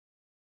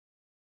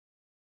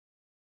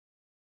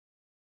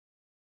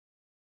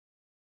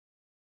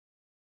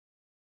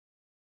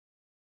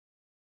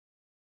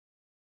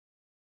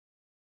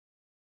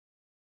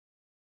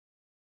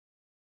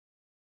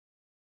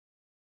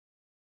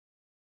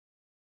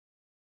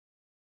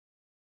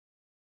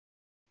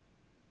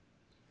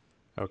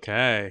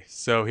Okay,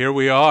 so here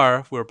we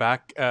are. We're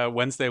back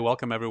Wednesday.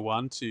 Welcome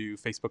everyone to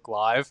Facebook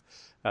Live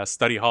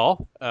Study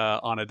Hall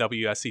on a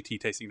WSET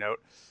tasting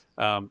note.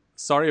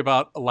 Sorry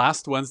about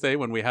last Wednesday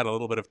when we had a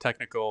little bit of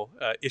technical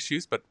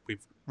issues, but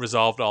we've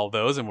resolved all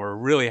those, and we're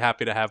really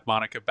happy to have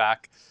Monica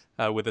back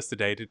with us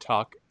today to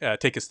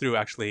take us through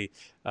actually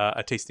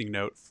a tasting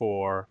note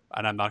for,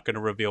 and I'm not going to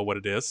reveal what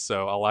it is,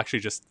 so I'll actually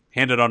just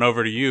hand it on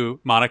over to you,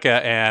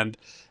 Monica, and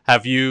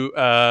have you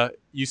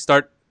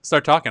start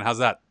talking. How's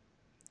that?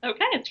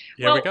 Okay.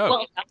 Here we Well, go.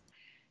 welcome.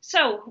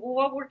 So,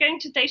 what we're going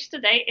to taste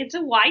today, it's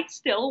a white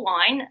still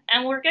wine,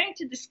 and we're going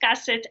to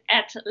discuss it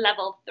at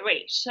level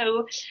three.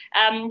 So,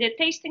 the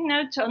tasting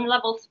note on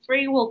level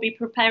three will be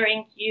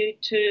preparing you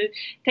to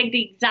take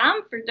the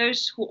exam. For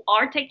those who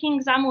are taking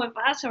exam with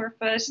us, our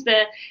first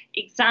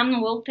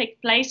exam will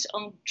take place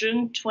on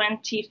June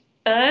 21st.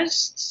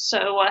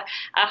 So,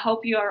 I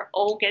hope you are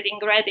all getting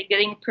ready,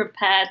 getting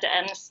prepared,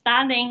 and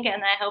studying.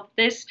 And I hope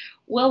this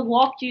will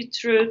walk you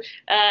through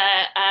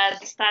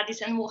the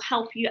studies and will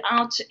help you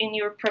out in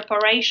your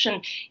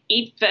preparation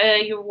if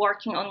you're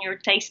working on your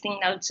tasting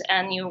notes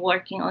and you're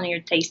working on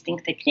your tasting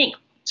technique.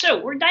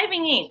 So we're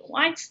diving in.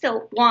 White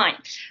still wine.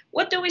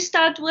 What do we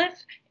start with?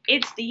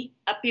 It's the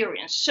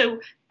appearance. So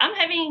I'm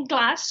having a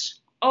glass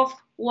of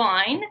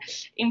wine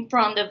in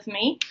front of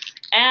me.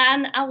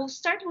 And I will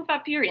start with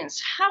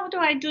appearance. How do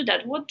I do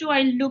that? What do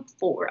I look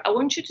for? I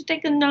want you to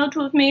take a note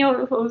with me,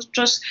 or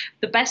just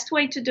the best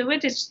way to do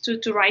it is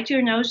to write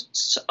your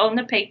notes on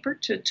the paper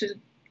to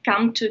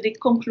come to the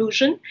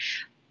conclusion.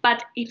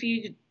 But if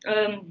you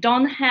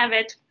don't have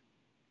it,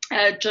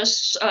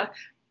 just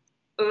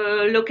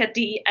look at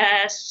the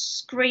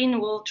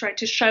screen. We'll try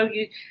to show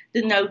you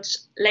the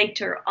notes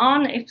later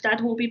on if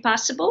that will be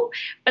possible.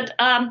 But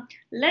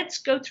let's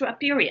go through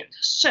appearance.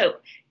 So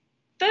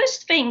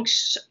first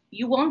things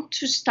you want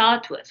to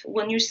start with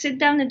when you sit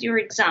down at your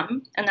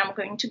exam, and I'm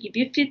going to give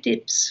you a few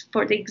tips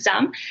for the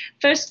exam.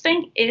 First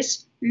thing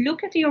is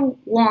look at your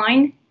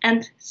wine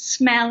and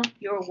smell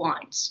your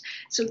wines.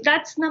 So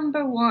that's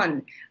number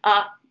one.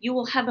 You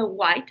will have a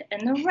white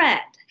and a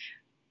red.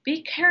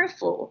 Be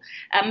careful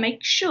and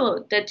make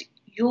sure that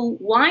your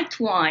white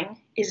wine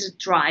is a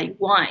dry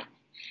wine.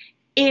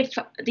 If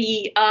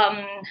the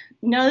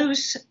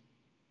nose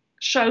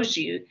shows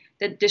you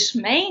that this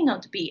may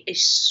not be a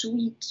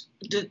sweet,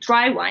 the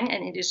dry wine,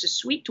 and it is a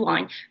sweet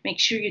wine, make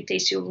sure you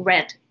taste your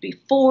red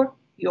before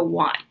your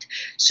white.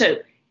 So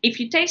if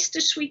you taste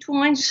the sweet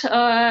wine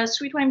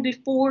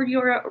before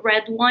your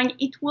red wine,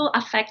 it will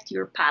affect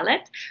your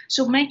palate.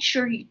 So make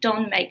sure you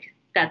don't make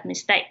that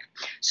mistake.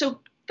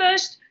 So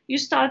first, you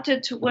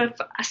started with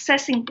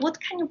assessing what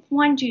kind of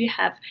wine do you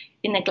have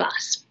in a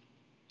glass.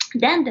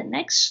 Then the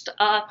next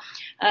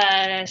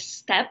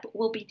step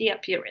will be the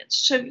appearance.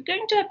 So you're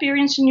going to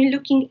appearance and you're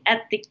looking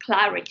at the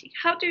clarity.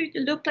 How do you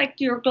look like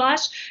your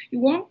glass? You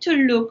want to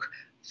look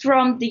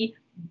from the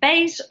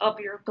base of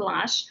your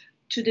glass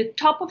to the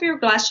top of your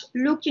glass,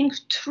 looking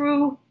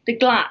through the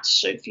glass.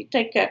 So if you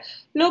take a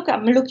look,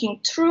 I'm looking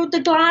through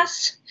the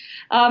glass,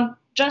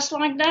 just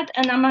like that,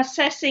 and I'm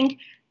assessing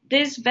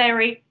this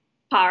very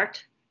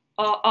part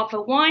of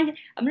a wine.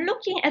 I'm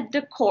looking at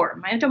the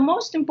core. The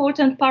most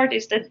important part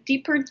is the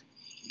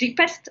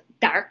deepest,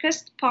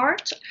 darkest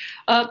part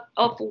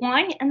of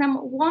wine, and I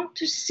want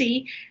to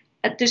see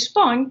at this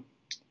point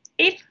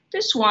if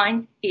this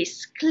wine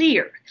is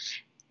clear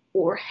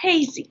or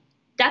hazy.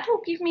 That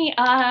will give me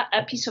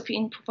a piece of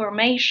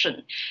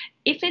information.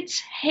 If it's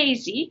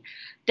hazy,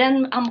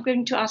 then I'm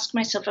going to ask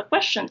myself a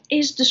question: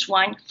 is this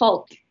wine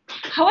faulty?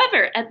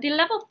 However, at the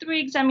level 3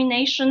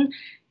 examination,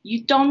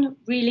 you don't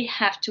really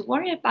have to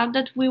worry about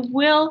that. We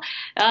will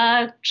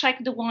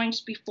check the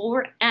wines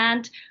before,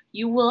 and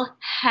you will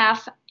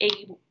have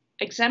an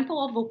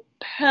example of a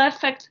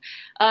perfect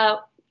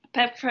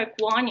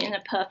wine in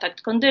a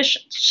perfect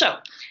condition. So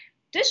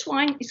this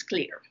wine is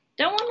clear.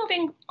 Then we're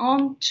moving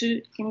on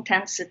to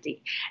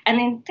intensity.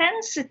 And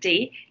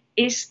intensity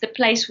is the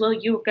place where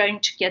you're going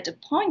to get a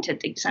point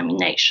at the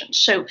examination.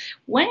 So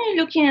when you're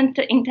looking at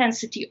the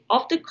intensity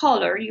of the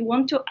color, you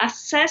want to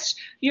assess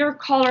your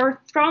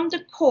color from the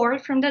core,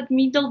 from that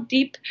middle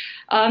deep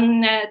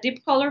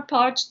color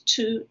part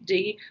to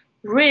the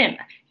rim.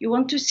 You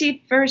want to see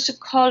if there's a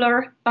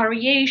color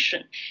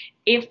variation.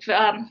 If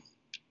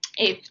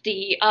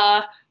the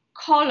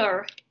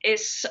color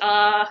is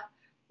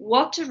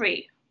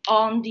watery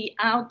on the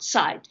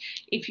outside,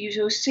 if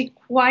you see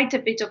quite a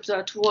bit of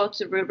that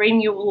watery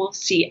rim, you will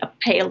see a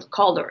pale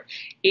color.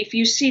 If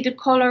you see the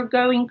color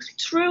going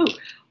through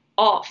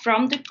or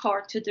from the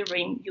core to the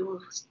rim, you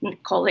will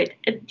call it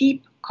a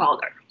deep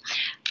color.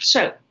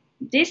 So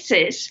this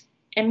is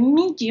a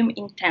medium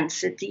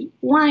intensity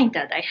wine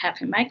that I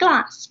have in my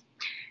glass.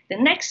 The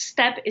next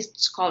step is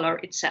its color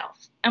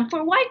itself. And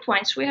for white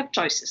wines, we have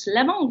choices: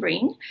 lemon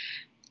green,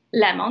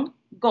 lemon,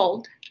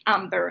 gold,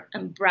 amber,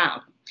 and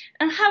brown.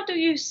 And how do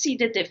you see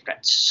the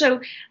difference?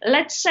 So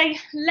let's say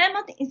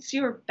lemon is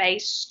your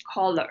base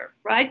color,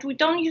 right? We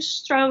don't use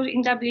straw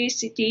in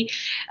WSET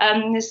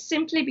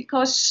simply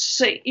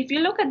because if you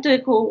look at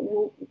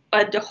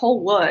the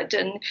whole world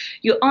and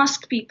you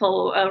ask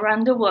people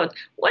around the world,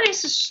 what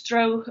is a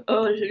straw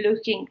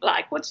looking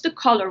like? What's the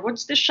color?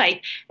 What's the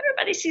shape?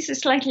 Everybody sees a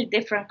slightly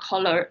different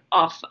color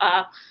of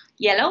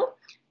yellow.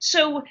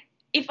 So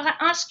if I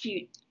ask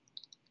you,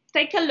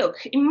 take a look.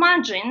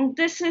 Imagine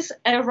this is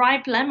a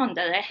ripe lemon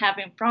that I have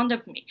in front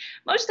of me.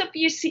 Most of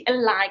you see a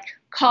like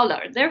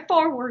color.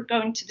 Therefore, we're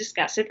going to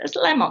discuss it as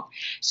lemon.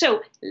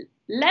 So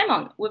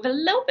lemon with a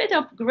little bit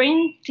of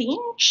green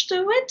tinge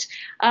to it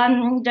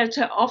that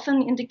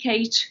often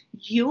indicates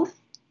youth.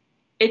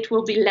 It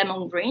will be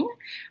lemon green.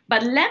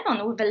 But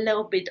lemon with a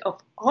little bit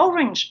of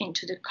orange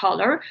into the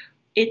color,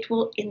 it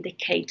will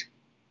indicate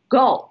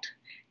gold.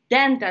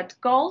 Then that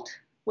gold,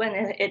 when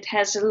it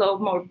has a little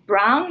more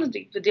brown,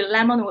 the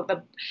lemon with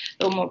a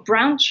little more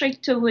brown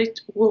shade to it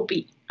will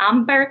be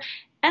amber.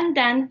 And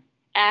then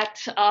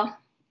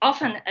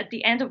often at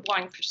the end of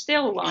wine, for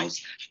still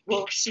wines,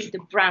 we'll see the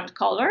brown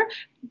color.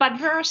 But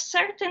there are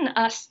certain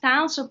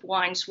styles of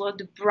wines where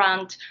the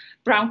brown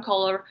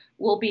color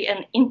will be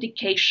an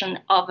indication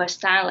of a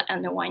style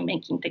and a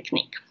winemaking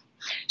technique.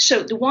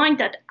 So the wine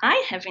that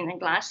I have in a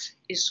glass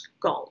is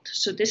gold.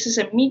 So this is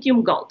a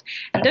medium gold.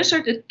 And those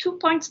are the 2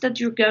 points that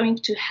you're going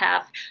to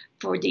have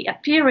for the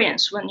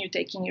appearance when you're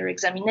taking your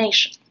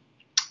examination.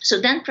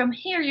 So then from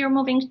here, you're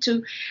moving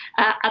to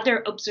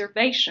other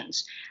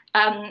observations.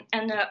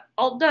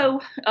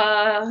 Although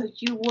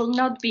you will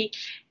not be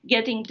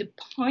getting the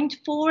point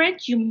for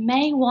it, you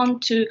may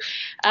want to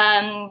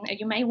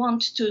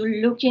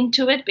look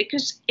into it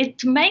because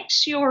it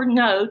makes your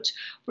note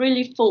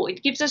really full.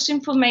 It gives us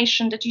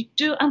information that you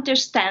do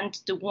understand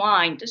the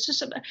wine. This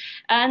is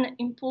an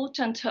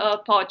important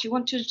part. You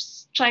want to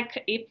check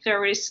if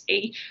there is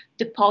a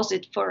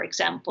deposit, for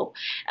example,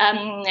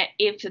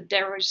 if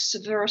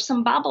there are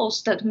some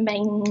bubbles that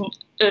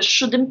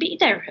shouldn't be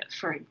there.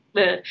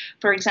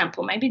 For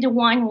example, maybe the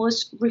wine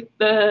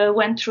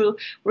went through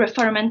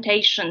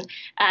re-fermentation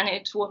and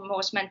it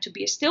was meant to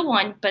be a still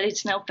wine, but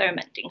it's now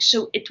fermenting.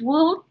 So it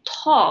will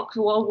talk.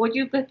 Well, what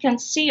you can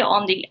see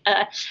on the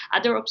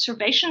other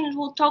observation, it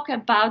will talk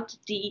about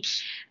the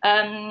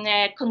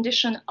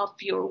condition of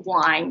your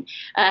wine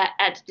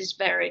at this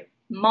very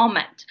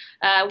moment.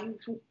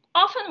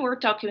 Often we're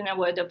talking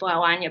about the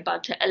wine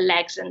about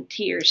legs and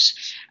tears,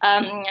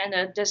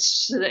 and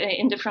this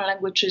in different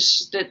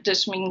languages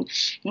this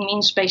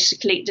means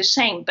basically the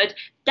same. But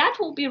that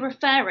will be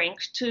referring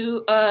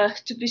to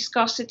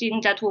viscosity,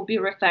 and that will be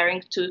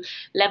referring to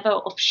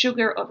level of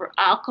sugar over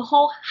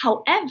alcohol.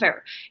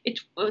 However,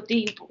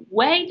 the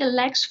way the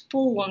legs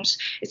forms,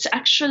 it's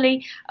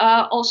actually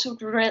also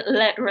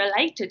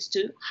related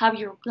to how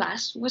your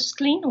glass was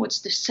clean, what's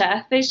the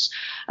surface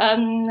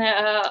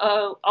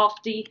of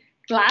the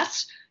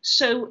glass.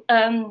 So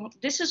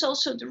this is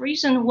also the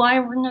reason why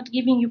we're not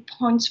giving you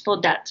points for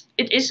that.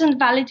 It isn't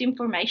valid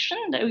information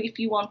though if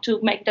you want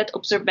to make that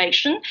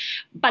observation,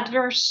 but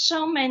there are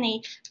so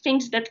many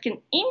things that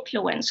can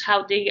influence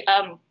how the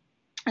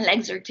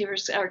legs or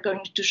tears are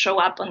going to show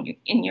up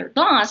in your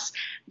glass.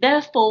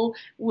 Therefore,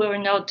 we're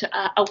not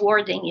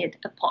awarding it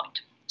a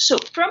point. So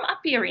from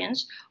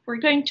appearance, we're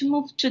going to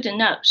move to the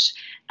nose.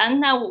 And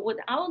now what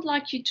I would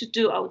like you to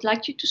do, I would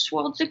like you to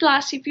swirl the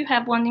glass if you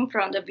have one in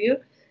front of you,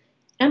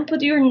 and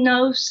put your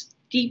nose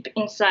deep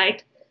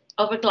inside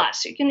of a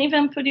glass. You can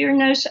even put your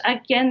nose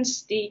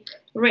against the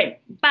rim.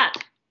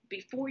 But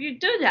before you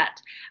do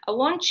that, I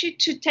want you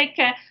to take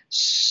a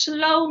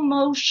slow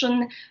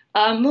motion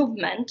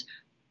movement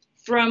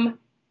from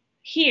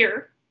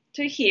here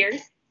to here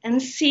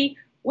and see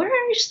where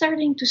are you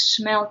starting to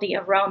smell the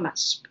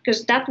aromas,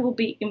 because that will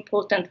be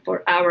important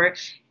for our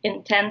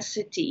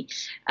intensity.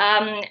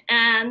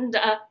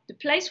 The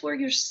place where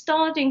you're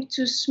starting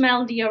to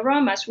smell the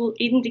aromas will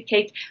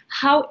indicate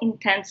how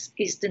intense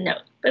is the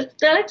note. But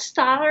let's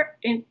start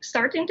in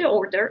the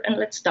order, and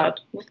let's start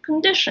with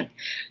condition.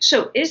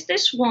 So is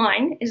this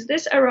wine, is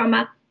this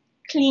aroma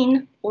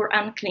clean or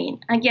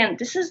unclean? Again,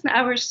 this is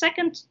our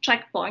second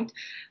checkpoint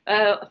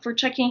for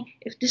checking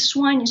if this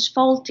wine is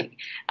faulty.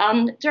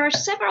 There are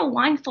several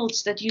wine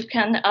faults that you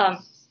can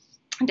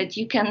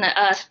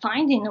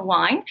find in a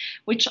wine,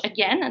 which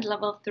again at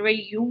level 3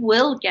 you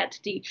will get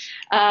the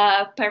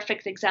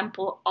perfect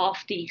example of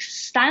the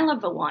style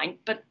of a wine,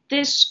 but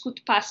this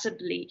could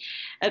possibly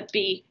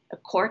be a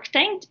cork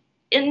taint.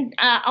 And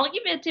I'll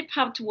give you a tip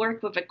how to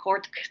work with a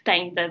cork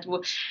taint that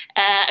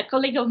a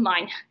colleague of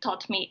mine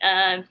taught me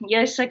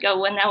years ago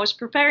when I was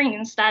preparing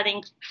and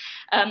studying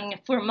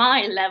for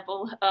my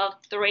level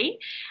 3.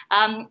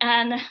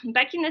 And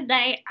back in the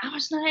day, I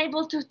was not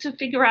able to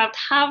figure out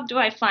how do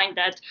I find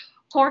that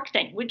cork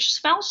taint, which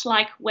smells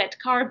like wet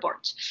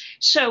cardboard.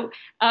 So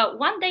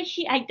one day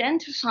he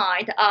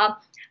identified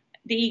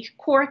the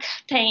cork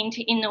taint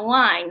in the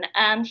wine,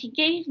 and he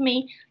gave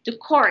me the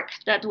cork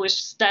that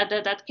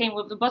came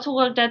with the bottle.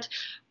 Well, that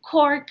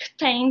cork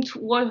taint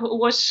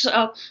was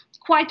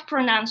quite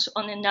pronounced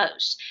on the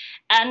nose.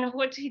 And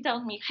what he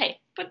told me, hey,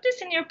 put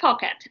this in your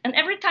pocket. And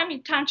every time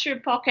you touch your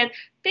pocket,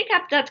 pick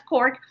up that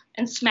cork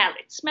and smell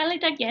it. Smell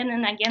it again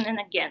and again and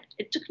again.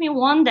 It took me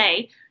one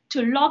day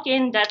to log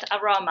in that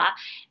aroma,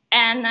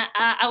 and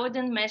I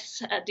wouldn't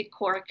miss the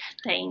cork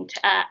taint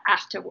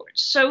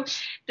afterwards. So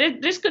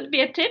this could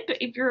be a tip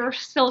if you're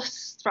still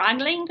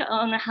struggling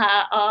on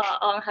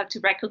how to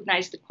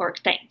recognize the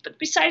cork taint. But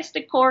besides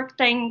the cork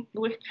taint,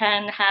 we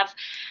can have,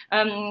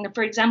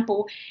 for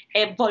example,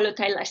 a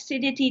volatile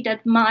acidity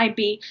that might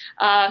be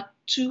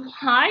too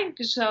high,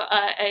 because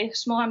a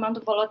small amount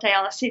of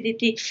volatile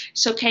acidity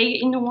is okay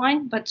in the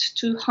wine, but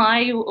too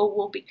high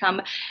will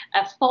become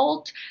a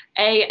fault.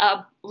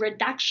 A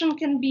reduction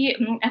can be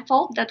a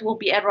fault. That will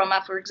be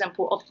aroma, for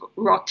example, of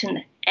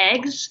rotten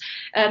eggs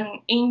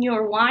in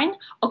your wine.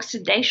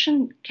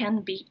 Oxidation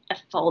can be a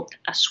fault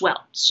as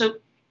well. So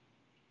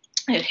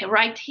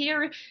right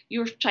here,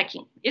 you're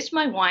checking, is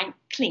my wine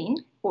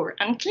clean or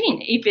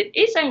unclean? If it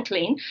is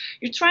unclean,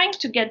 you're trying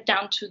to get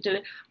down to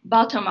the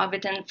bottom of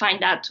it and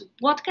find out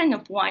what kind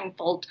of wine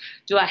fault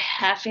do I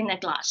have in a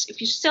glass.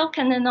 If you still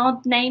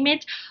cannot name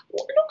it,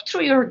 look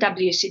through your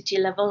WSET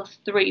Level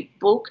 3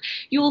 book.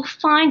 You will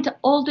find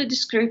all the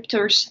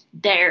descriptors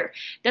there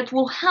that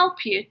will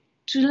help you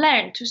to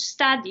learn, to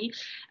study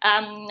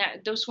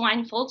those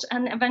wine faults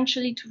and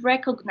eventually to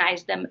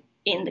recognize them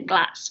in the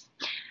glass.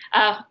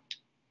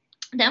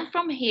 Then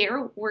from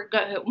here, we're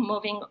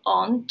moving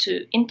on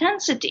to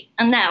intensity.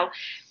 And now,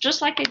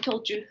 just like I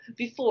told you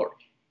before,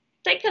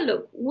 take a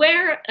look.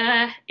 Where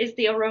is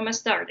the aroma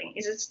starting?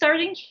 Is it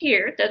starting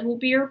here? That will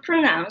be your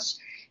pronounce.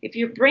 If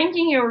you're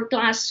bringing your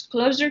glass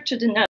closer to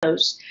the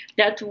nose,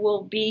 that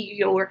will be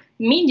your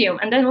medium.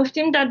 And then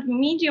within that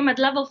medium at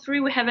level 3,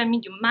 we have a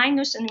medium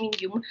minus and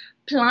medium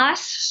plus.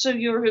 So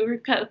you're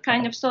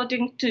kind of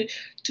starting to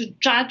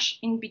judge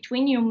in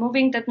between. You're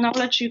moving that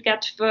knowledge you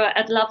get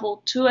at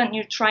level 2, and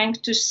you're trying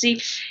to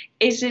see,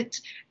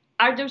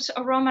 are those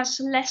aromas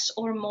less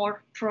or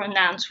more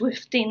pronounced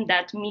within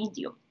that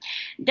medium?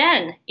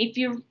 Then, if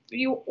you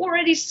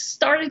already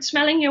started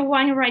smelling your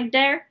wine right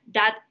there,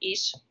 that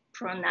is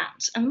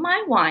pronounced. And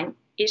my wine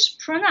is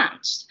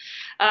pronounced.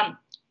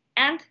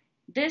 And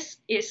this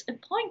is a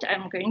point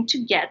I'm going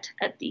to get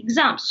at the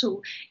exam.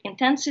 So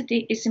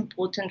intensity is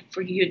important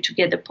for you to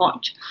get a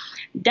point.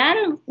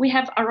 Then we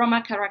have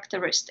aroma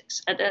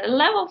characteristics. At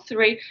level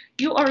 3,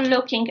 you are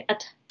looking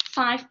at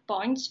 5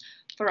 points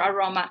for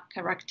aroma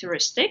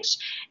characteristics.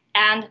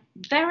 And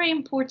very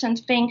important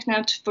thing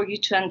now for you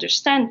to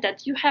understand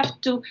that you have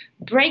to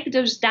break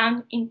those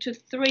down into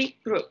 3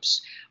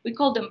 groups. We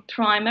call them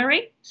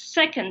primary,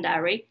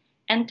 secondary,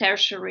 and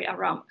tertiary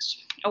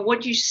aromas. And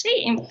what you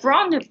see in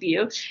front of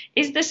you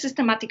is the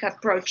systematic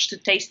approach to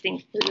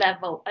tasting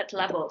at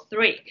level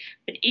 3.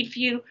 But if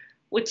you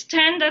would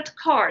turn that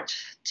card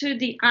to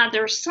the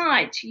other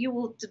side, you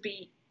will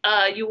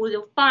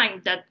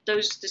find that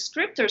those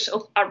descriptors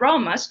of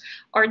aromas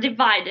are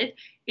divided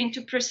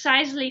into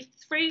precisely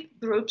 3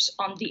 groups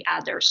on the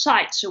other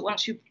side. So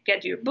once you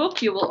get your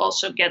book, you will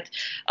also get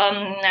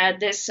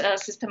this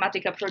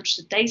systematic approach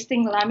to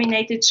tasting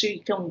laminated so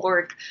you can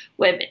work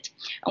with it.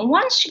 And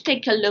once you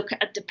take a look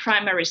at the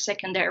primary,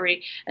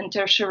 secondary, and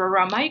tertiary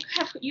aroma,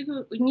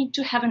 you need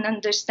to have an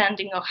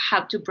understanding of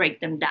how to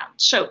break them down.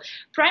 So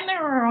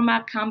primary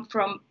aroma come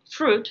from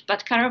fruit,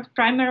 but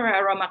primary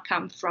aroma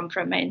come from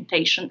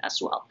fermentation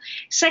as well.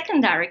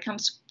 Secondary come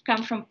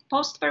from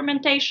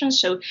post-fermentation,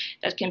 so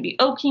that can be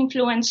oak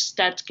influence,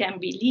 that can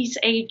be lees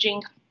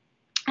aging,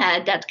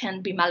 that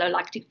can be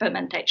malolactic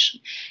fermentation.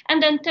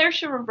 And then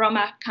tertiary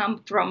aroma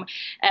come from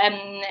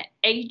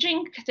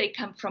aging, they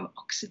come from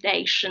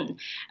oxidation.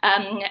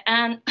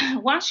 And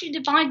once you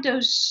divide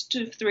those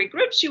 3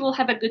 groups, you will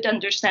have a good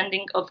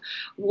understanding of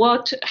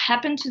what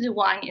happened to the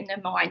wine in the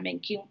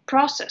winemaking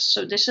process.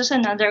 So this is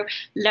another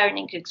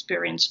learning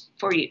experience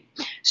for you.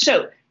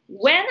 So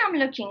when I'm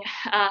looking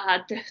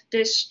at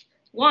this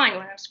wine,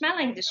 when I'm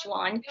smelling this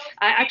wine,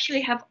 I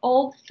actually have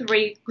all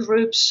 3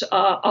 groups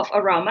of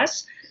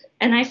aromas,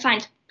 and I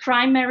find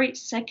primary,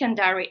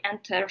 secondary,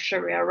 and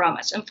tertiary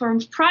aromas. And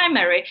from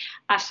primary,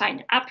 I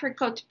find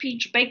apricot,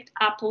 peach, baked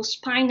apples,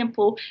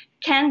 pineapple,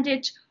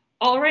 candied,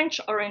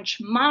 orange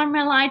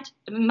marmalade,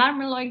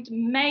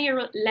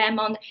 mayor,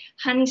 lemon,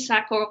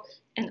 honeysuckle,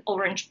 and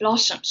orange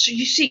blossom. So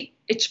you see,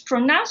 it's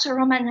pronounced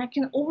aroma, and I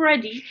can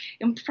already,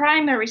 in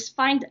primaries,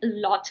 find a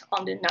lot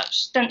on the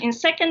nose. Then in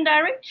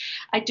secondary,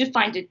 I do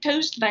find the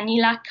toast,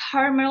 vanilla,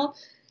 caramel,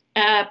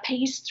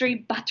 pastry,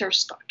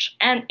 butterscotch.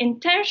 And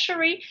in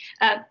tertiary,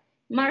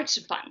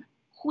 marzipan,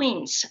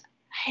 quince,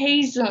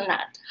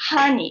 hazelnut,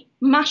 honey,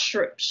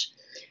 mushrooms.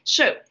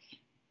 So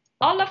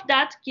all of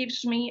that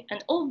gives me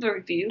an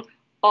overview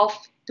of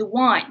the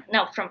wine.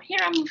 Now, from here,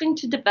 I'm moving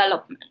to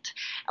development.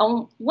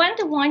 When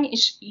the wine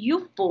is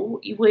youthful,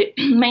 you will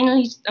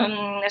mainly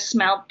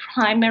smell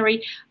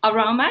primary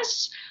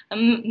aromas.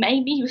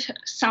 maybe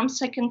some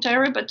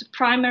secondary, but the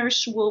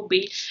primaries will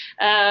be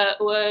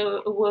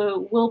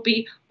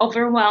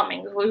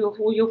overwhelming.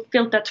 You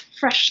feel that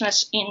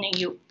freshness in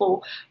your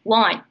full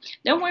wine.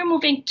 Then we're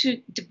moving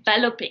to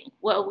developing.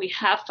 Well, we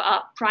have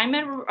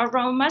primary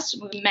aromas.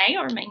 We may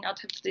or may not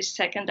have this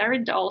secondary.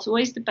 It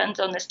always depends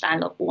on the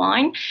style of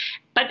wine,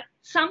 but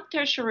some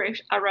tertiary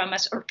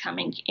aromas are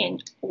coming in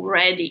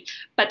already,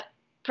 but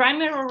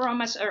primary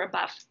aromas are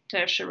above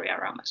tertiary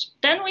aromas.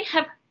 Then we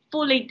have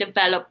fully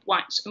developed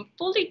wines, and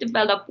fully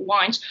developed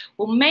wines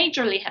will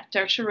majorly have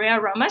tertiary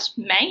aromas,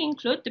 may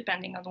include,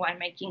 depending on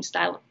winemaking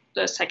style,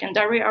 the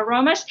secondary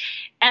aromas,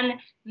 and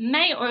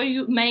may or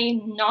you may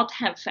not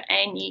have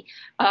any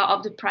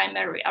of the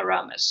primary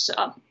aromas.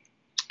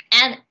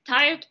 And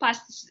tired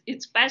past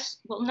its best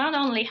will not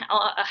only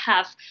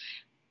have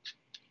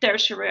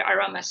tertiary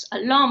aromas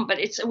alone, but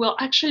it will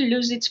actually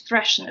lose its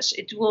freshness.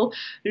 It will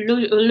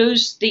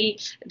lose the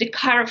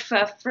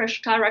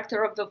fresh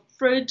character of the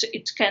fruit.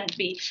 It can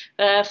be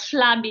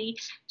flabby.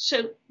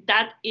 So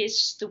that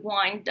is the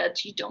wine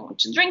that you don't want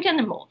to drink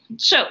anymore.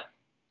 So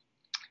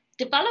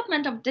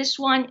development of this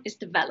wine is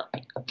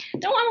developing.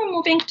 Then when we're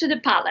moving to the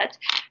palate,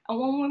 and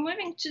when we're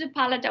moving to the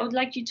palate, I would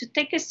like you to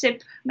take a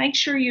sip. Make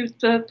sure you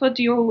put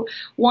your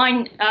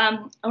wine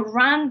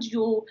around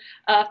your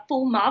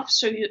full mouth,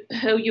 so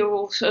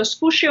you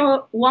squish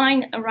your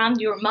wine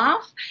around your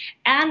mouth.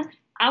 And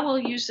I will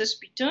use the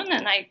spittoon,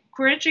 and I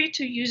encourage you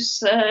to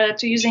use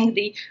using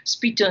the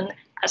spittoon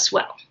as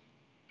well.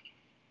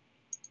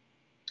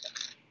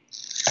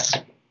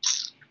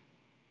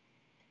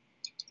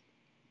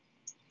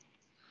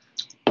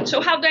 So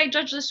how do I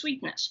judge the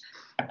sweetness?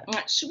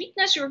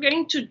 Sweetness, you're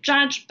going to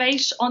judge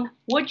based on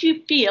what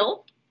you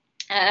feel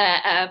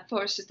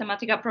for a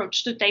systematic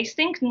approach to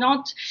tasting,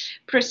 not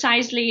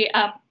precisely,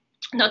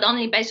 not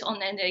only based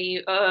on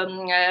any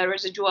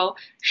residual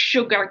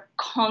sugar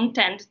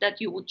content that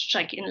you would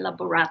check in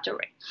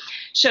laboratory.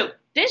 So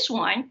this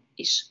wine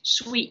is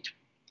sweet.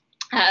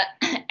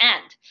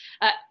 And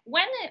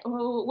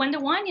when the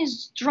wine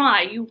is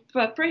dry, you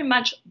pretty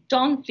much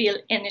don't feel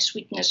any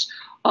sweetness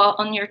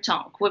on your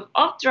tongue. With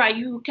off dry,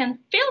 you can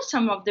feel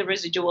some of the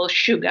residual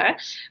sugar,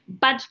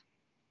 but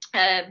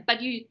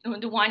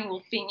the wine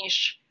will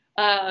finish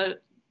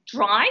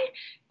dry.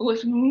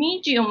 With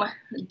medium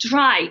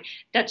dry,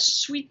 that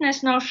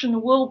sweetness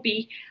notion will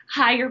be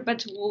higher,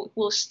 but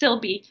will still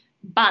be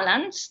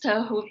balanced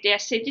with the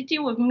acidity.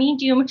 With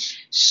medium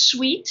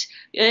sweet,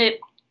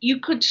 you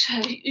could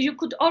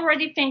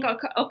already think,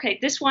 okay,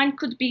 this wine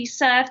could be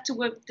served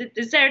with the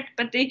dessert,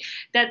 but the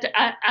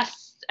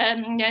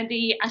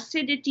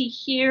acidity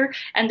here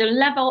and the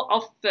level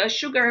of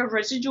sugar,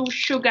 residual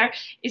sugar,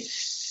 is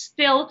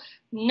still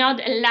not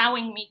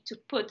allowing me to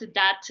put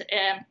that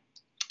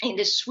in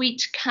the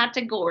sweet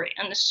category.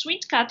 And the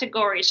sweet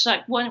category is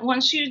like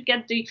once you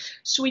get the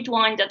sweet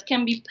wine that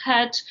can be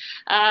paired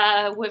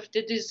with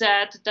the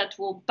dessert, that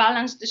will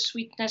balance the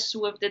sweetness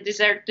with the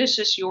dessert. This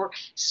is your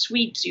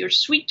sweet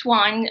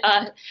wine.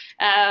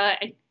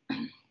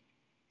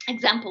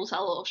 Examples I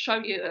will show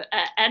you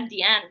at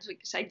the end,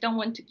 because I don't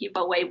want to give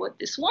away what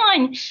this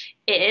wine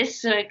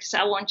is, because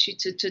I want you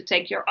to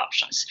take your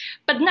options.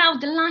 But now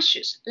the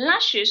luscious.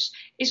 Luscious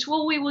is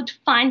what we would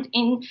find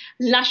in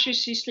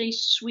lusciously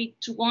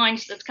sweet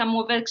wines that come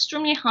with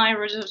extremely high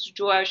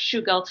residual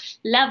sugar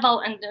level,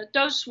 and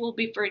those will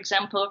be, for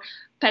example,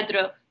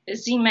 Pedro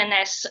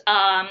Ximenez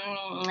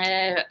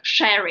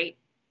Sherry,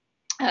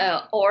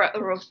 or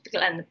Roast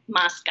Glen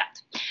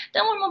Muscat.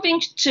 Then we're moving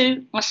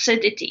to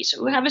acidity.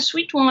 So we have a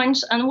sweet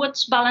wines, and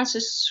what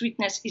balances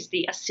sweetness is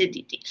the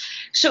acidity.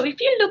 So if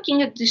you're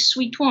looking at the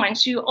sweet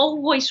wines, you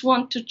always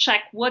want to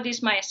check what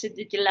is my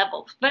acidity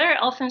level. Very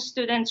often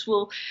students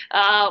will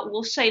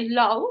say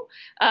low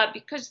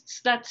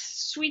because that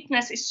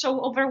sweetness is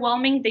so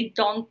overwhelming they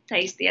don't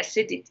taste the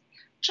acidity.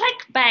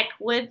 Check back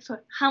with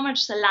how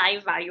much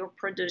saliva you're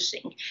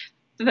producing.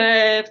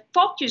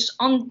 Focus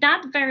on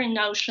that very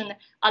notion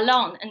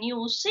alone, and you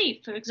will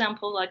see, for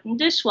example, like in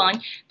this one,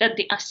 that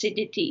the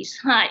acidity is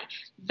high.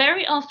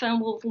 Very often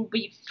will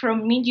be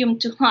from medium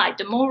to high.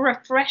 The more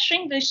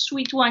refreshing the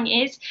sweet wine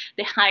is,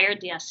 the higher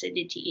the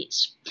acidity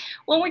is.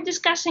 When we're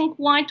discussing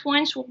white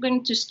wines, we're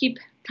going to skip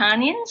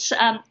tannins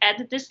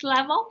at this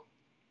level.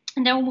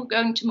 And then we're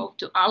going to move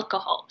to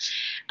alcohol.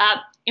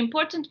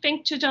 Important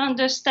thing to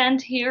understand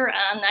here,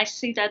 and I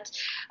see that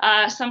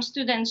some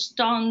students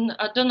don't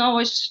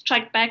always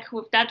check back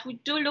with that. We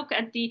do look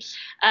at the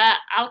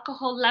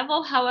alcohol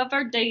level.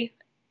 However,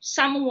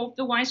 some of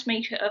the wines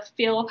may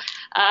feel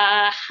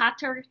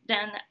hotter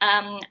than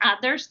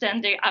others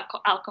than the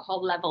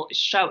alcohol level is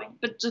showing.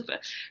 But the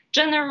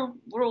general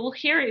rule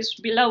here is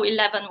below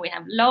 11 we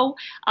have low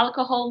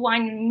alcohol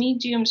wine,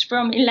 mediums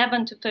from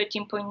 11 to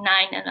 13.9,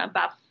 and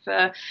above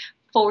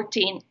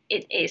 14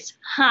 it is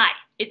high.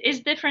 It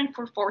is different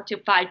for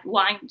fortified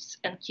wines,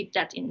 and keep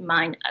that in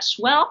mind as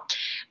well.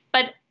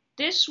 But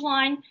this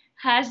wine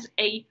has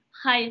a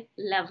high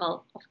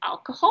level of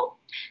alcohol.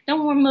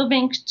 Then we're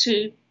moving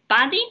to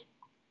body.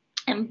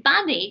 And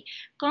body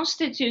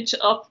constitutes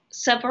of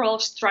several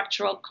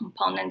structural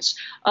components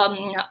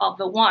of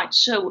the wine.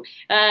 So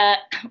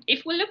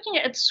if we're looking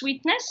at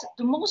sweetness,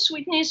 the more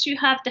sweetness you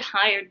have, the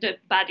higher the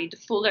body, the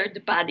fuller the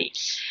body.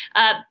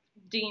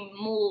 The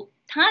more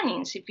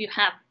tannins, if you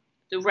have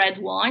the red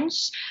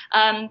wines,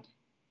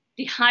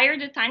 the higher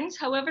the tannins.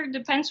 However, it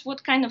depends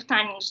what kind of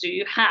tannins do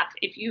you have.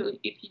 If you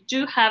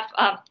do have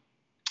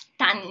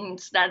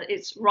tannins that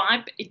is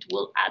ripe, it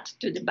will add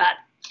to the body.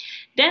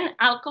 Then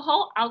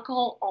alcohol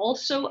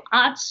also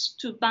adds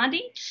to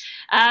body,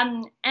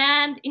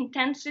 and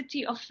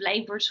intensity of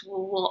flavors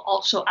will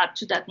also add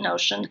to that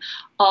notion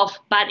of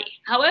body.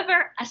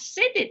 However,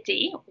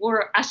 acidity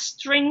or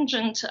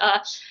astringent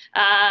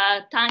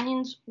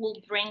tannins will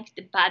bring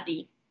the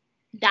body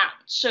down.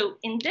 So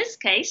in this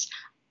case,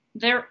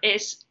 there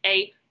is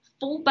a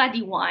full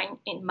body wine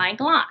in my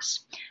glass.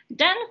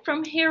 Then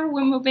from here,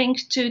 we're moving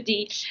to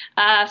the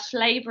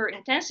flavor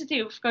intensity.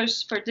 Of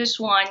course, for this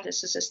wine,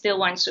 this is a still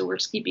wine, so we're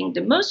skipping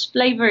the most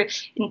flavor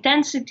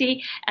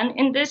intensity. And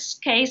in this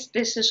case,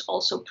 this is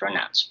also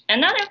pronounced.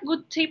 Another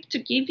good tip to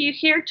give you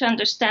here to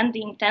understand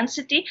the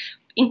intensity.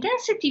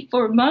 Intensity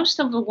for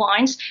most of the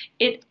wines,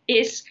 it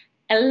is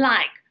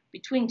alike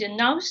between the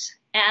nose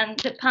and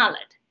the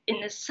palate.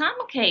 In some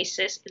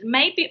cases, it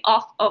may be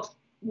off of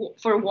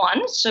for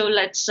one. So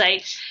let's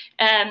say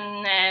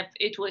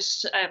it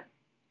was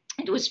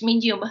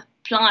medium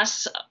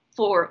plus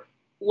for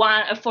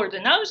one for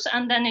the nose,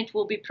 and then it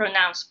will be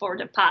pronounced for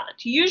the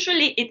palate.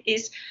 Usually it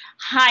is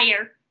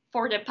higher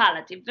for the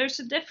palate. If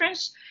there's a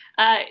difference,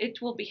 it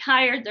will be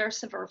higher. There are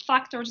several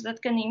factors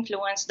that can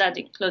influence that,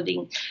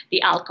 including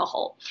the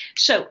alcohol.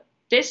 So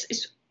this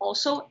is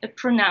also a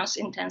pronounced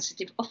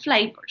intensity of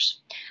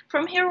flavors.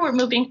 From here, we're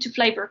moving to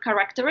flavor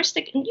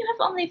characteristic, and you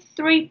have only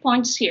 3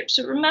 points here.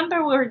 So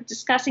remember, we're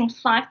discussing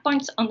 5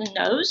 points on the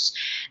nose,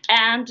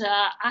 and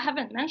I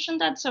haven't mentioned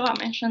that, so I'll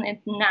mention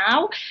it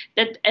now.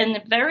 That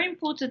a very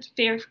important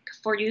thing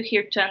for you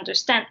here to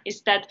understand is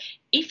that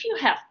if you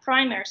have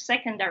primary,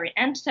 secondary,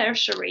 and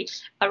tertiary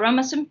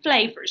aromas and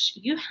flavors,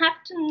 you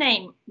have to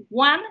name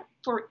one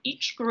for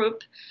each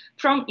group,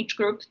 from each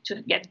group,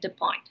 to get the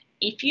point.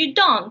 If you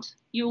don't,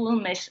 you will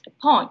miss a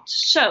point.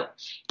 So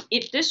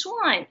if this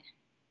wine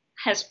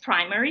has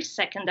primary,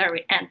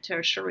 secondary, and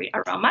tertiary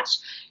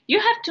aromas, you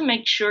have to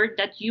make sure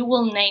that you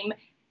will name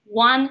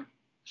one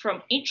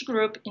from each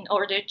group in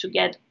order to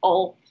get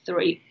all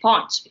 3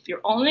 points. If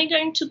you're only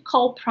going to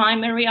call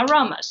primary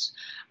aromas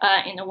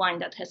in a wine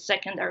that has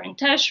secondary and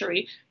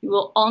tertiary, you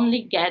will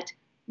only get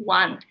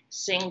one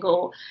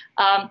single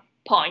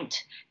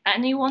point.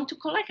 And you want to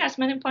collect as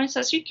many points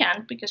as you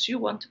can because you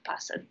want to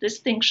pass at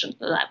distinction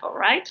level,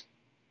 right?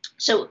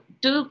 So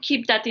do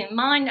keep that in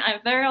mind. I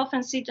very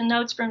often see the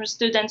notes from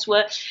students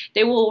where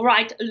they will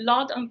write a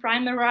lot on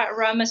primary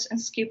aromas and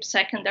skip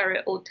secondary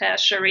or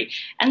tertiary,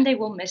 and they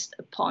will miss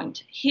a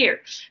point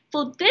here.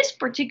 For this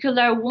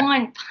particular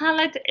wine,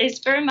 palate is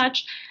very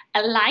much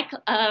alike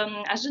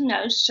as a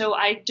nose. So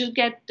I do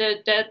get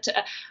that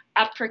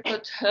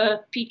apricot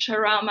peach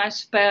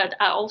aromas, but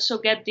I also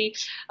get the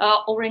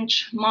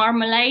orange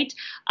marmalade.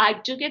 I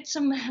do get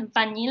some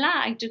vanilla.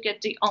 I do get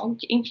the oak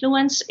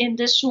influence in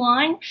this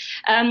wine,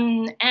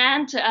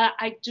 and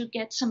I do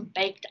get some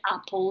baked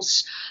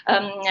apples,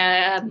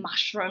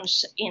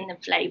 mushrooms in the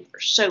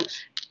flavor. So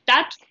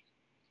that,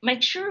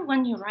 make sure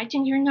when you're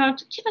writing your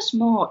note, give us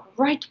more,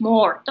 write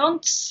more.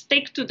 Don't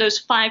stick to those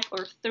 5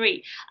 or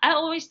 3. I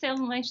always tell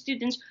my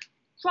students,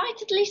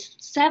 write at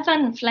least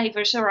 7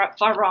 flavors or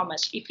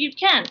aromas if you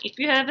can. If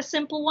you have a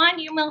simple wine,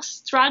 you will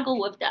struggle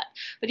with that.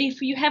 But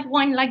if you have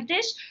wine like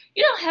this,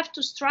 you don't have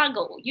to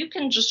struggle. You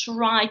can just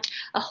write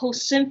a whole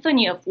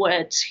symphony of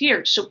words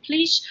here. So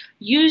please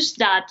use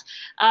that,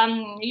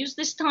 use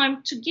this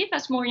time to give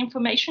us more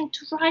information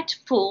to write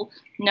full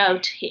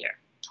note here.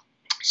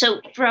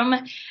 So from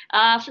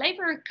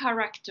flavor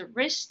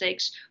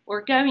characteristics,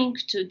 we're going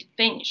to the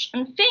finish.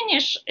 And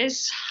finish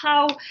is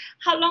how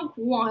long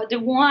the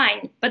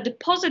wine, but the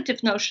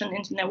positive notion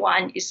in the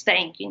wine is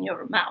staying in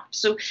your mouth.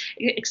 So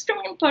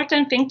extremely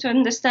important thing to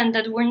understand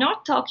that we're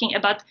not talking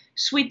about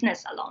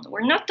sweetness alone.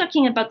 We're not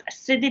talking about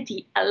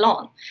acidity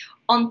alone.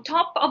 On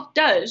top of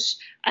those,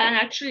 and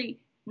actually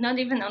not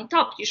even on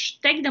top, you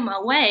should take them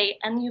away,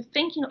 and you're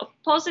thinking of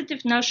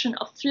positive notion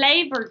of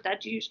flavors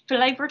that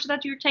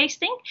you're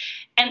tasting,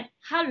 and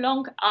how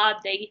long are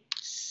they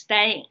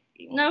staying.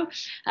 You know,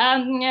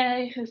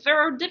 there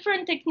are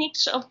different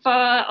techniques of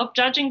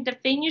judging the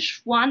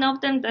finish. One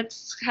of them that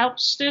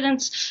helps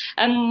students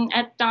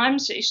at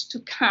times is to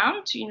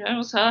count. You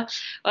know, so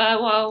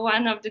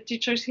one of the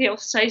teachers here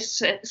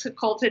says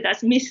calls it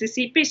as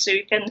Mississippi, so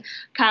you can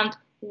count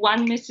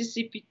 1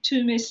 Mississippi,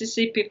 2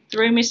 Mississippi,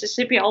 3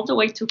 Mississippi, all the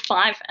way to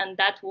 5, and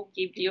that will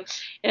give you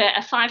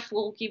a 5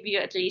 will give you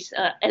at least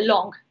a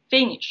long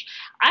finish.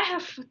 I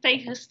have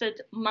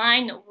tasted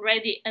mine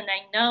already, and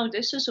I know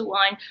this is a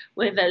wine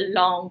with a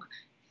long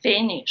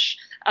finish.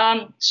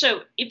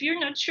 So if you're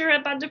not sure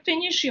about the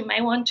finish, you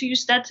may want to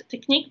use that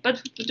technique,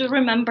 but do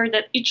remember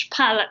that each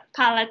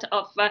palate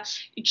of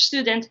each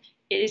student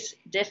is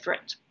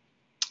different.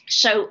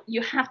 So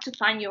you have to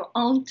find your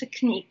own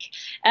technique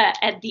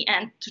at the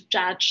end to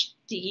judge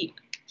the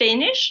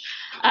finish.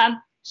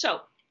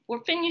 So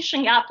we're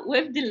finishing up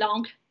with the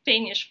long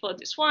finish for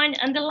this wine.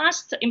 And the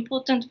last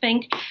important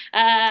thing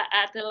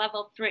at the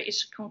level 3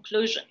 is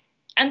conclusion.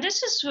 And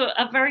this is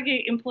a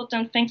very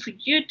important thing for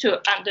you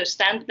to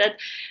understand, that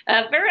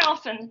very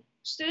often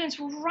students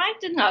will write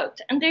the note,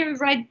 and they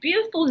write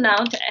beautiful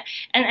note,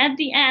 and at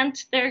the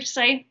end it's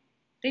like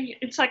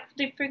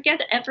they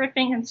forget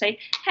everything and say,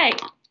 hey,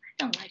 I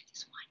don't like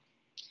this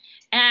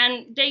wine.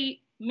 And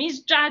they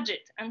misjudge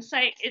it and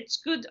say it's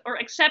good or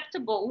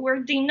acceptable,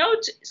 where the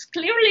note is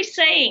clearly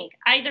saying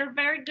either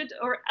very good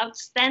or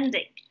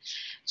outstanding.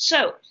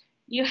 So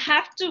you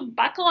have to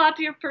buckle up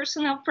your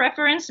personal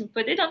preference and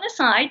put it on the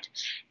side.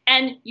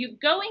 And you're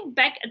going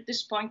back at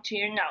this point to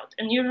your note,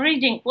 and you're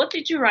reading, what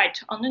did you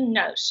write on the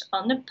nose,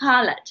 on the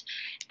palate?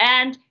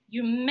 And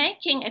you're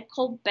making a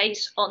call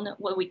based on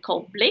what we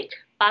call BLIC,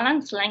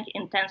 balance, length,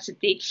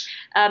 intensity,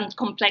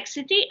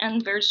 complexity.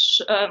 And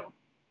there's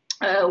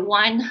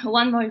one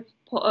more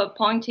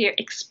point here,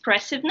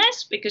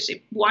 expressiveness, because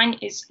if wine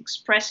is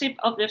expressive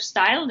of the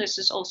style, this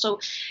is also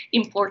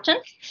important.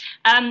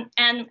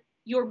 And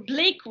your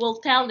BLIC will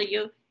tell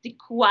you the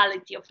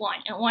quality of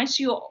wine. And once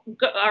you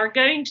are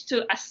going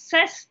to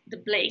assess the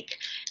BLIC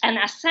and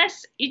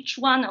assess each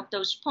one of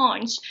those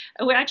points,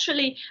 we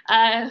actually,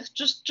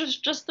 just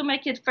to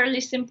make it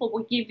fairly simple,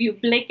 we give you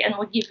BLIC and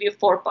we give you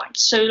 4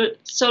 points.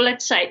 So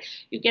let's say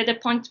you get a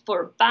point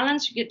for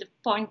balance, you get a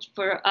point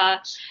for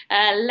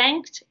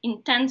length,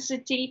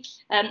 intensity,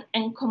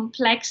 and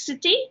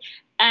complexity.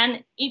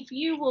 And if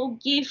you will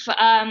give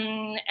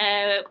a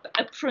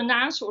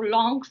pronounce or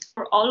long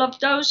for all of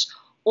those,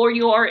 or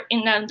you're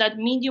in that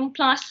medium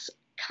plus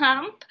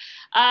camp,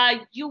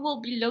 you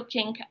will be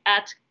looking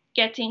at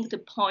getting the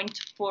point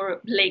for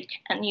BLIC,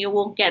 and you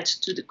will get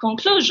to the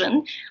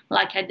conclusion,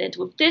 like I did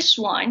with this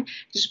wine,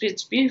 because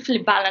it's beautifully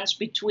balanced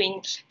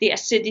between the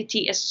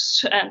acidity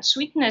and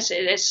sweetness.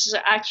 It is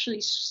actually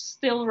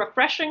still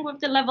refreshing with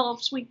the level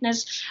of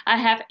sweetness I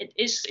have.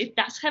 It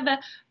does have a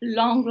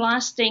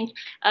long-lasting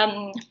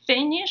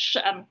finish.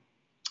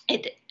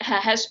 It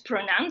has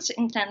pronounced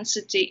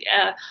intensity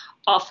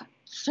of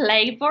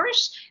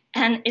flavors,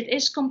 and it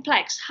is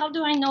complex. How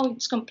do I know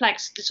it's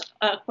complex? This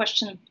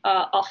question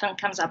often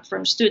comes up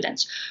from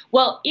students.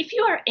 Well, if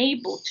you are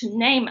able to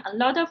name a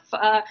lot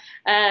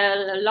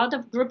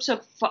of groups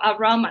of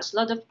aromas, a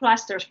lot of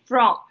clusters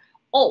from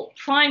all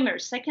primary,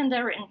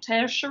 secondary, and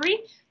tertiary,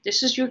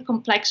 this is your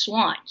complex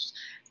wines.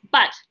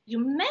 But you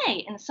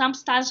may, in some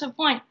styles of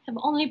wine, have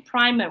only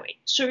primary.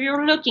 So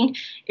you're looking,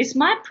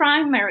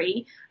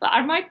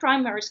 are my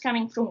primaries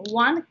coming from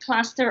one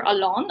cluster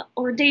alone,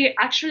 or they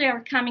actually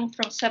are coming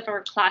from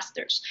several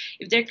clusters?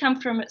 If they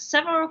come from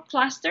several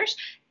clusters,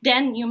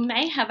 then you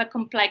may have a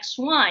complex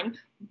wine,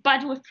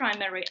 but with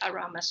primary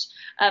aromas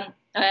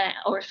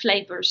or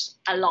flavors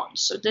alone.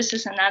 So this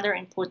is another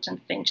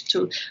important thing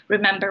to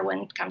remember when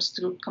it comes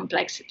to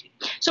complexity.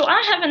 So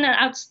I have an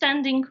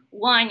outstanding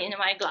wine in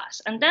my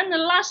glass. And then the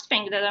last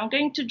thing that I'm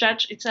going to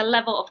judge, it's a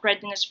level of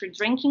readiness for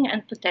drinking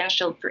and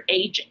potential for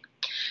aging.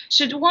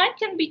 So the wine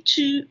can be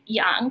too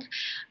young.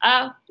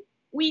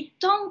 We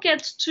don't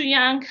get too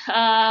young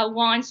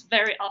wines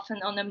very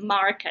often on the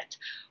market.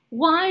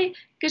 Why?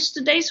 Because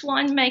today's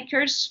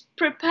winemakers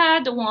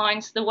prepare the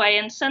wines the way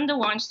and send the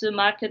wines to the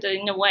market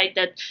in a way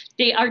that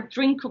they are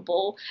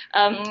drinkable,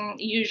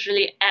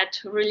 usually at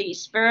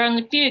release. There are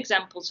only a few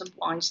examples of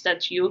wines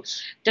that you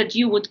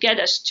would get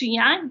as too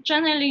young.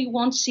 Generally, you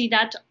won't see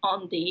that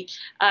on the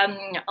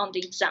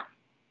exam.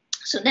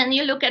 So then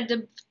you look at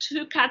the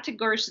two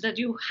categories that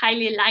you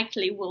highly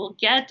likely will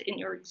get in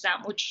your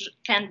exam, which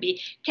can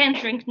be can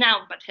drink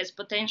now but has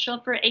potential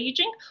for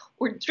aging,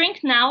 or drink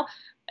now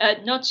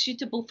not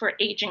suitable for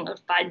aging or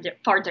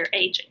further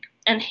aging.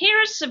 And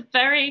here's a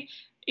very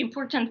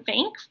important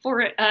thing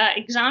for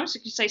exams,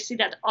 because I see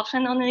that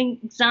often on an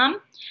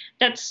exam,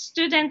 that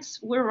students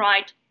will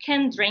write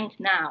can drink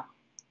now.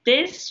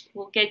 This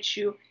will get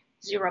you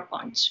 0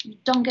 points. You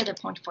don't get a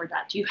point for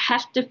that. You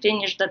have to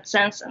finish that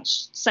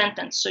sentence.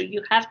 So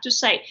you have to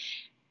say,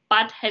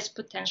 but has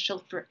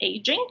potential for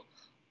aging,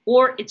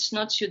 or it's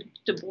not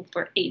suitable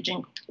for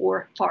aging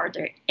or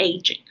further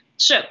aging.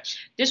 So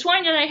this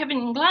wine that I have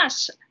in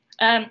glass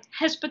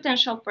has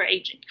potential for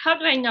aging. How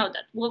do I know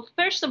that? Well,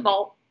 first of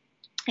all,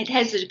 it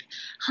has a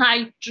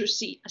high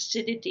juicy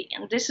acidity,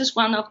 and this is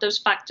one of those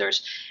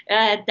factors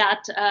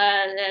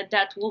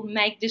that will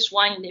make this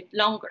wine live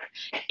longer.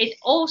 It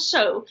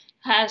also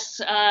has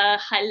a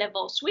high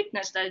level of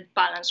sweetness that is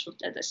balanced with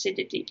that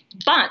acidity.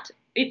 But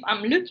if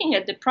I'm looking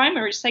at the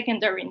primary,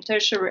 secondary, and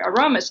tertiary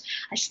aromas,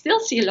 I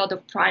still see a lot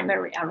of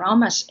primary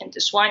aromas in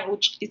this wine,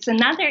 which is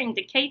another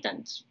indicator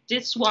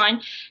this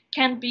wine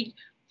can be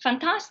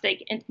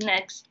fantastic in the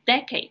next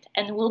decade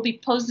and will be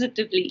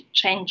positively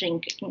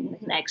changing in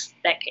the next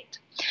decade.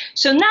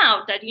 So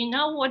now that you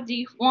know what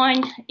the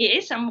wine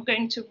is, I'm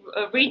going to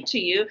read to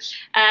you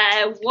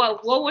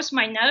what was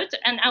my note,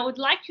 and I would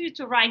like you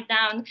to write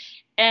down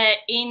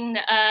in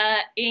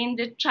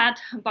the chat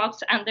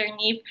box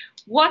underneath,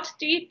 what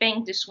do you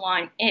think this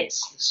wine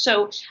is?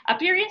 So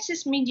appearance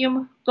is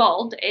medium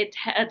gold.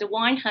 The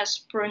wine has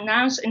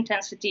pronounced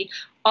intensity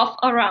of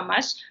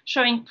aromas,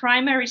 showing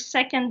primary,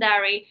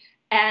 secondary,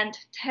 and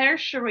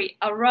tertiary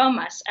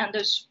aromas, and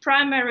those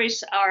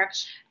primaries are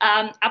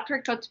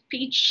apricot,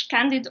 peach,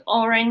 candied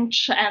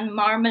orange, and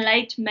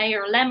marmalade,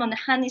 mayor, lemon,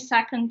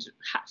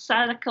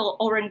 honeysuckle,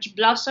 orange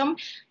blossom,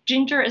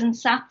 ginger, and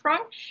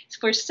saffron.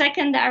 For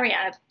secondary,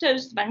 I have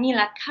toast,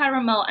 vanilla,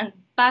 caramel, and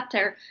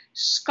butter,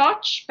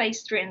 scotch,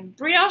 pastry, and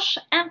brioche.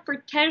 And for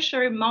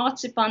tertiary,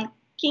 marzipan,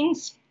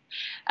 quince,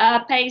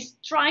 paste,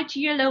 dried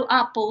yellow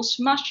apples,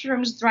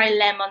 mushrooms, dry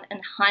lemon,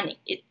 and honey.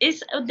 It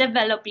is a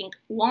developing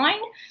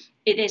wine.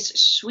 It is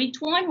sweet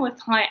wine with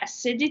high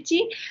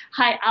acidity,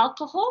 high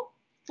alcohol,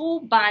 full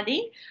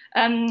body,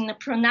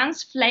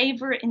 pronounced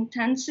flavor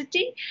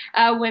intensity,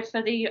 with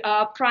the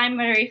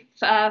primary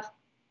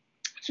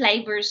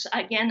flavors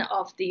again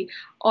of the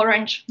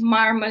orange,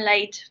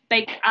 marmalade,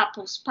 baked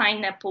apples,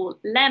 pineapple,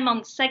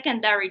 lemon,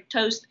 secondary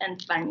toast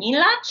and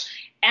vanilla,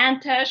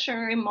 and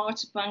tertiary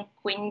marzipan,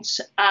 quince,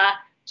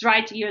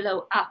 dried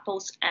yellow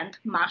apples, and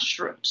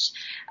mushrooms.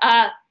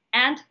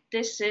 And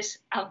this is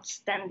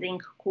outstanding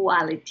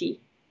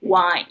quality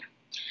wine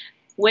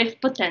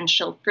with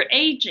potential for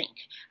aging.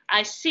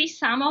 I see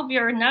some of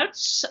your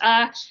notes,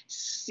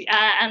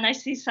 and I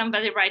see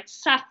somebody write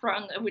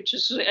saffron, which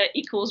is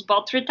equals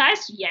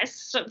botrytis. Yes,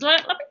 so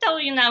let me tell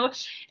you now,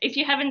 if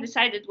you haven't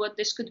decided what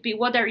this could be,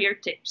 what are your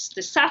tips?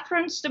 The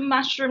saffrons, the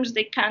mushrooms,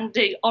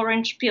 the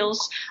orange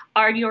peels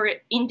are your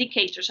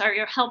indicators, are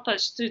your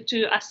helpers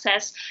to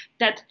assess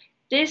that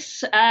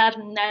this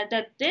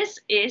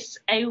is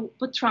a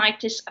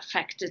botrytis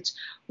affected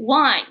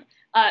wine.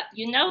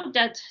 You know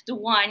that the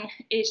wine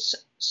is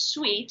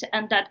sweet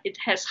and that it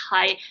has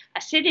high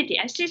acidity.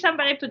 I see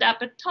somebody put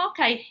up a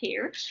Tokaj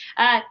here.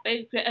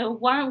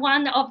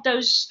 One of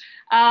those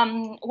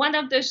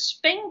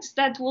things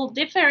that will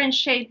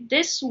differentiate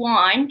this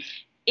wine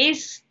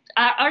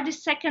are the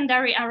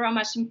secondary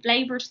aromas and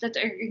flavors that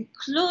are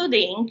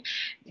including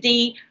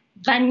the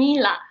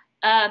vanilla.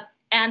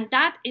 And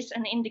that is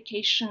an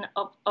indication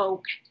of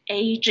oak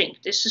aging.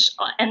 This is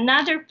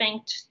another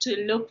thing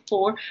to look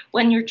for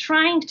when you're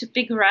trying to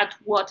figure out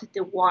what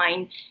the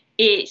wine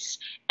is.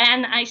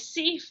 And I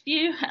see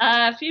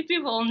a few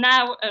people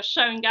now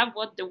showing up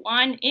what the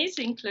wine is,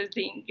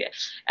 including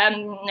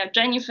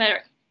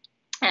Jennifer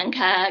and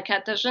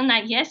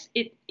Katarzyna. Yes,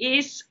 it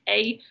is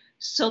a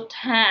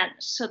Sauterne.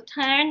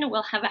 Sauterne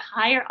will have a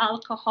higher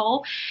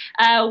alcohol,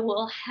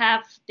 will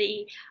have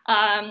the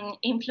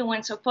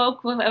influence of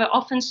oak.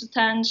 Often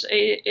Sauternes,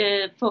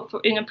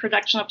 in a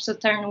production of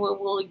Sauterne, we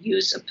will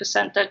use a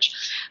percentage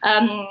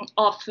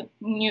of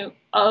new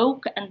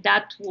oak, and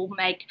that will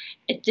make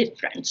a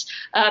difference.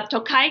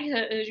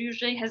 Tokaj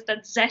usually has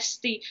that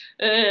zesty,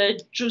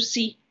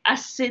 juicy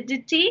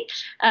acidity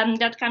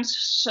that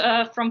comes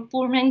from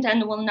purmint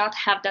and will not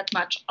have that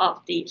much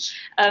of the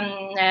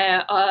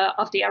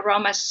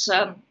aromas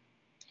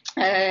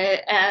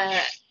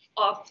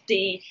of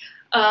the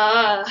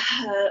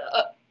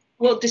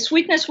well, the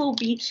sweetness will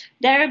be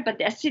there, but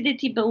the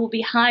acidity will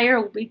be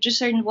higher, will be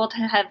juicier, and will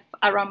have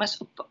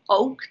aromas of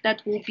oak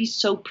that will be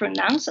so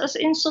pronounced as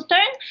in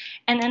Sauterne.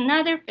 And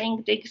another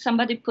thing,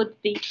 somebody put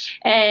the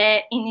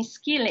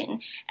Inniskillin,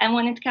 and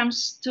when it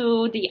comes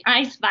to the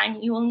ice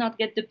vine, you will not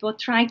get the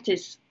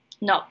botrytis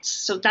notes.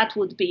 So that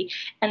would be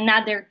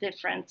another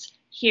difference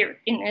here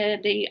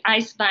in the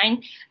ice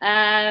vine.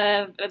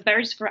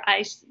 Berries for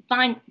ice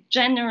vine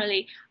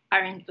generally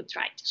are in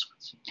botrytis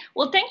ones.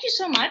 Well, thank you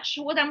so much.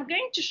 What I'm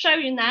going to show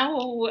you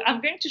now,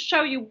 I'm going to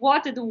show you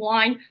what the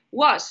wine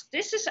was.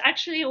 This is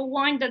actually a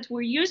wine that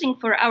we're using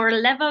for our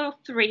level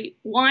 3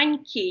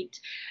 wine kit,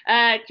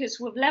 because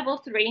with level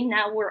 3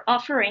 now we're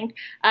offering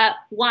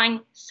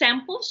wine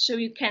samples so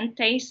you can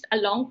taste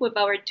along with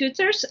our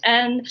tutors.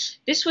 And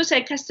this was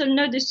a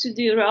Castelnau de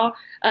Suduro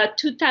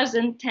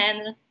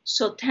 2010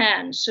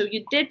 Sauterne. So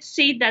you did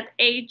see that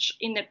age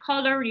in the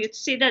color, you'd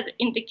see that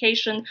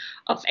indication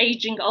of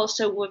aging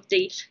also with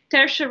the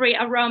tertiary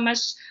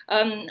aromas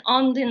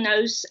on the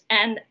nose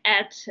and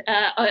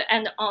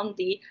on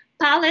the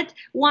palate.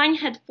 Wine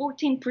had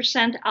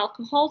 14%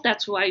 alcohol.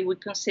 That's why we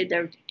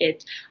considered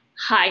it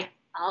high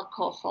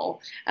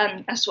alcohol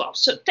as well.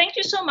 So thank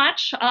you so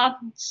much.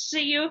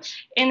 See you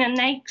in the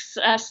next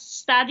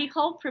study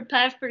hall.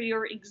 Prepare for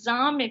your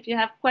exam. If you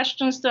have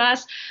questions to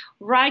us,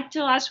 write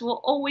to us. We're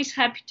always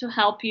happy to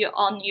help you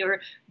on your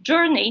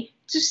journey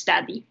to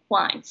study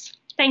wines.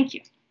 Thank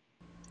you.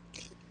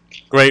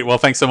 Great. Well,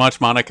 thanks so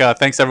much, Monica.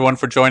 Thanks, everyone,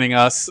 for joining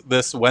us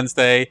this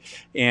Wednesday.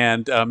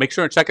 And make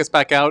sure to check us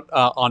back out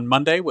on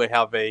Monday. We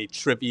have a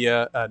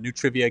new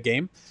trivia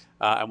game,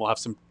 and we'll have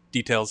some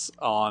details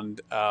on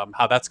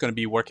how that's going to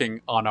be working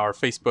on our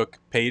Facebook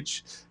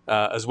page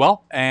as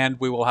well. And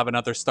we will have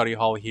another study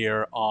hall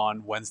here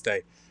on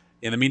Wednesday.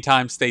 In the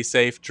meantime, stay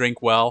safe,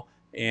 drink well,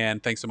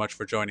 And thanks so much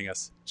for joining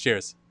us.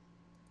 Cheers.